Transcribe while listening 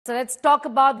So let's talk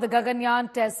about the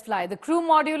Gaganyaan test flight. The crew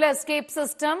modular escape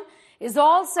system is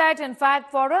all set, in fact,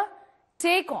 for a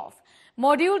takeoff.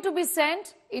 Module to be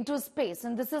sent into space.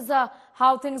 And this is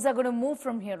how things are going to move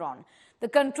from here on. The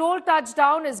control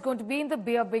touchdown is going to be in the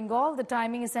Bay of Bengal. The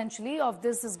timing essentially of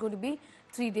this is going to be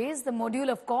 3 days. The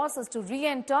module, of course, is to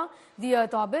re-enter the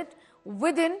Earth orbit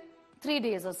within 3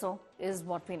 days or so, is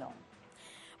what we know.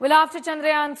 Well, after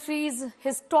Chandrayaan 3's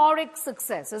historic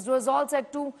success, ISRO is all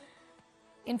set to,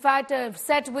 in fact,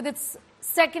 set with its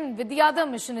with the other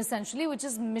mission essentially, which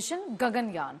is mission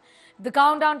Gaganyaan. The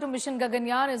countdown to mission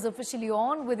Gaganyaan is officially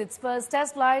on with its first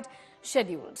test flight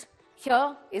scheduled.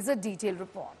 Here is a detailed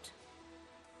report.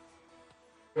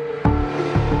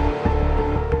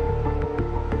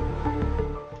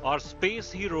 Our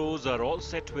space heroes are all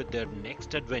set with their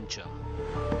next adventure.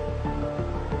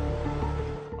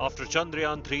 After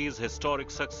Chandrayaan 3's historic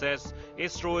success,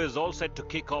 ISRO is all set to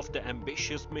kick off the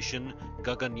ambitious mission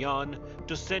Gaganyaan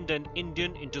to send an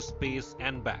Indian into space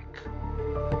and back.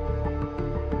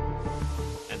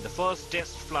 And the first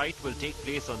test flight will take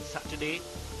place on Saturday,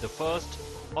 the first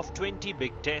of 20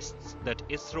 big tests that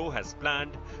ISRO has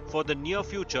planned for the near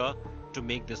future to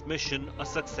make this mission a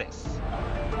success.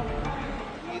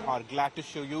 We are glad to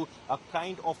show you a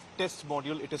kind of test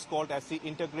module. It is called as the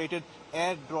Integrated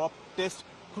Airdrop Test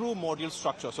Crew Module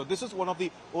Structure. So this is one of the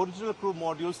original crew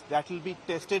modules that will be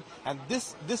tested, and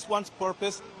this one's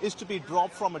purpose is to be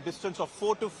dropped from a distance of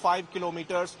 4 to 5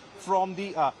 kilometers from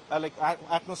the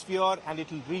atmosphere, and it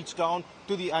will reach down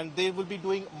to the, and they will be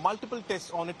doing multiple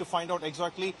tests on it to find out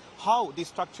exactly how the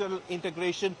structural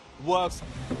integration works.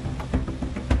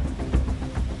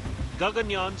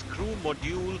 Gaganyaan's crew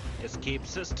module escape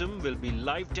system will be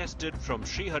live tested from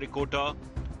Sriharikota,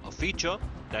 a feature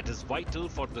that is vital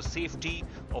for the safety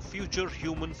of future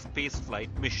human spaceflight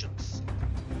missions.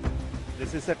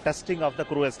 This is a testing of the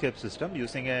crew escape system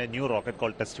using a new rocket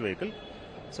called test vehicle.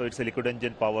 So it's a liquid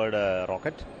engine powered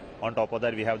rocket. On top of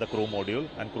that we have the crew module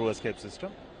and crew escape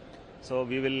system. So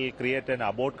we will create an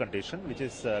abort condition which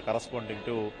is corresponding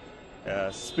to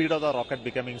speed of the rocket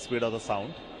becoming speed of the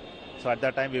sound. So at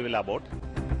that time we will abort.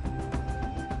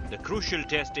 The crucial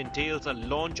test entails a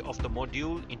launch of the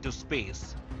module into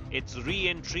space, its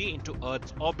re-entry into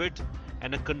Earth's orbit,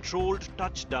 and a controlled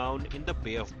touchdown in the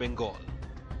Bay of Bengal.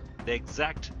 The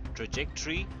exact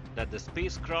trajectory that the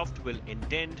spacecraft will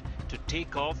intend to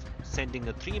take off, sending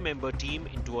a 3-member team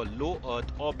into a low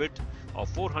Earth orbit of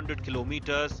 400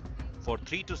 kilometers for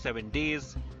 3 to 7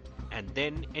 days, and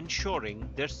then ensuring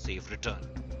their safe return.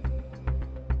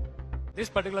 This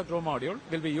particular crew module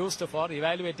will be used for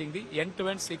evaluating the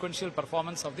end-to-end sequential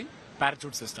performance of the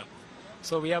parachute system.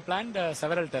 So we have planned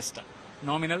several tests,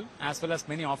 nominal as well as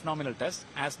many off-nominal tests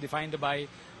as defined by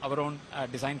our own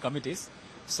design committees.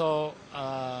 So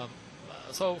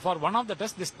for one of the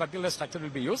tests, this particular structure will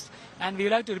be used, and we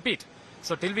will have to repeat.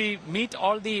 So till we meet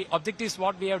all the objectives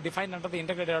what we have defined under the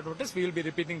integrated airdrop test, we will be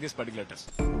repeating this particular test.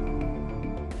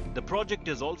 The project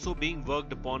is also being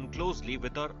worked upon closely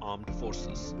with our armed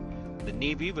forces. The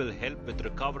Navy will help with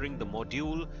recovering the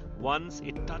module once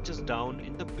it touches down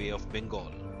in the Bay of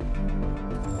Bengal.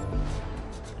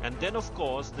 And then, of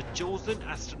course, the chosen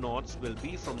astronauts will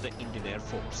be from the Indian Air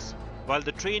Force. While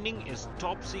the training is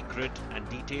top secret and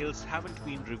details haven't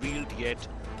been revealed yet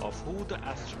of who the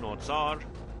astronauts are,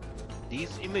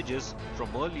 these images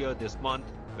from earlier this month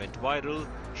went viral,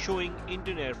 showing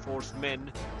Indian Air Force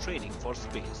men training for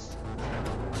space.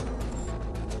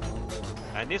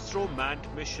 An ISRO manned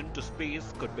mission to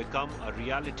space could become a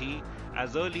reality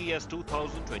as early as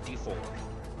 2024.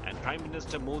 And Prime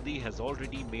Minister Modi has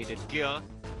already made it clear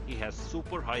he has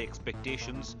super high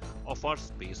expectations of our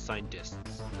space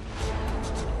scientists.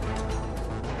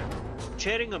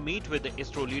 Chairing a meet with the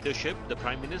ISRO leadership, the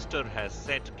Prime Minister has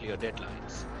set clear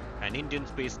deadlines. An Indian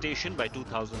space station by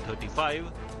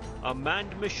 2035, a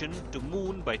manned mission to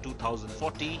Moon by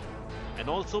 2040, and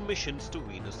also missions to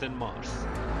Venus and Mars.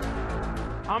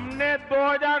 हमने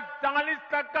 2040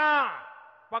 तक का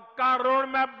पक्का road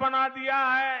map बना दिया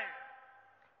है।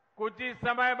 कुछ ही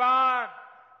समय बाद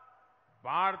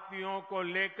भारतीयों को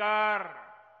लेकर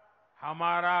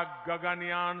हमारा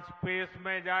गगनयान स्पेस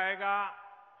में जाएगा।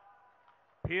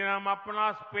 फिर हम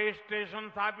अपना स्पेस स्टेशन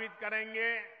स्थापित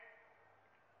करेंगे।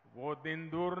 वो दिन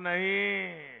दूर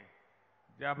नहीं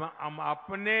जब हम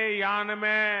अपने यान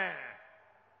में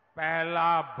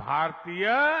पहला भारतीय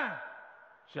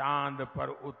चांद पर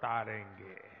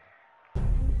उतारेंगे।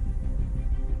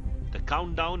 The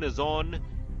countdown is on,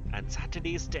 and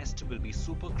Saturday's test will be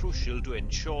super crucial to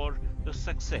ensure the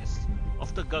success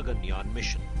of the Gaganyaan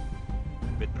mission.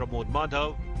 With Pramod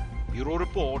Madhav, Bureau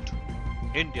Report,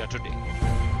 India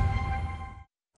Today.